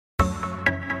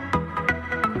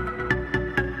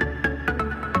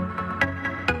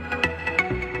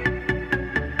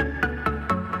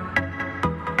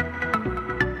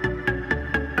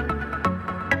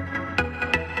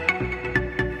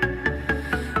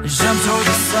Jump toward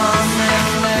the sun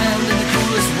and land in the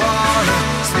coolest water.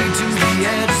 Swing to the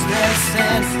edge, then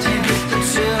stand till you get the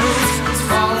chills. It's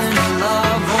falling in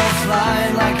love or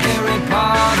flying like Harry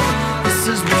Potter. This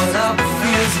is what up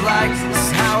feels like, this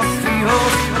is how it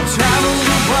feels. Travel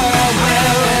the world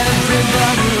where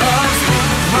everybody loves me.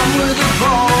 Run with the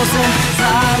balls and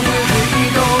fly with the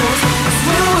eagles.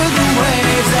 Swim with the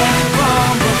waves and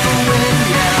run with the wind,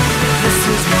 yeah. This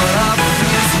is what up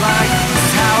feels like, this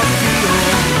is how it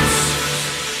feels.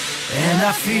 And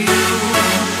I feel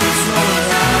so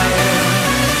alive.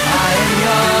 I am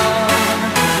young,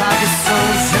 like a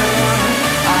soldier.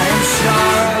 I am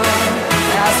sharp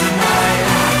as a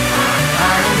knife.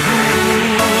 I am cool,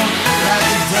 like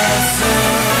a dancer.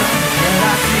 And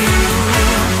I feel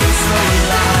so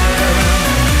alive.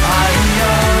 I am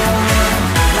young,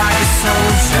 like a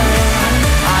soldier.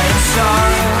 I am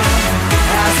sharp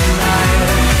as a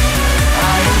knife.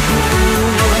 I am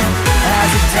cool as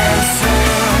a dancer.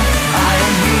 I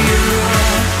am here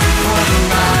for the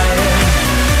ride.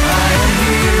 I am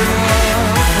here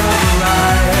for the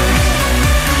ride.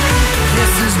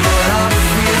 This is what up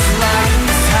feels like,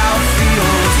 this is how it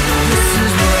feels. This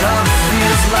is what up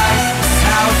feels like, this is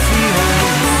how it feels.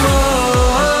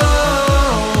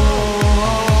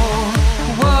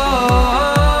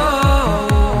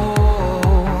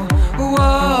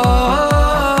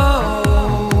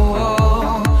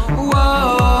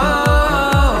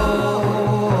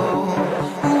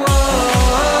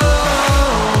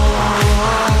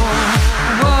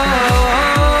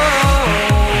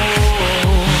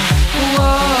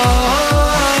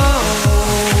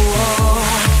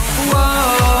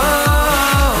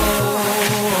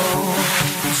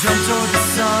 Jump toward the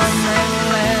sun and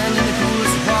land in the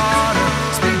coolest water.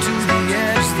 Swing to the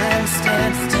edge, then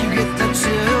stand till you get the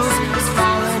chills. It's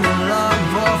falling in love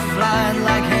or flying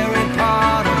like Harry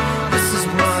Potter. This is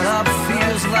what up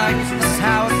feels like, this is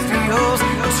how it feels.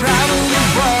 Travel the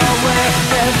world where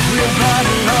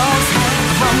everybody loves me.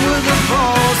 Run with the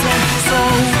bulls and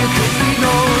soar with the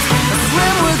eagles.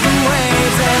 Swim with the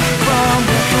waves and run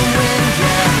with the wind,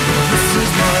 yeah. This is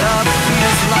what up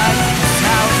feels like, this is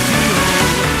how it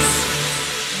feels.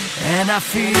 And I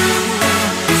feel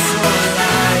so alive.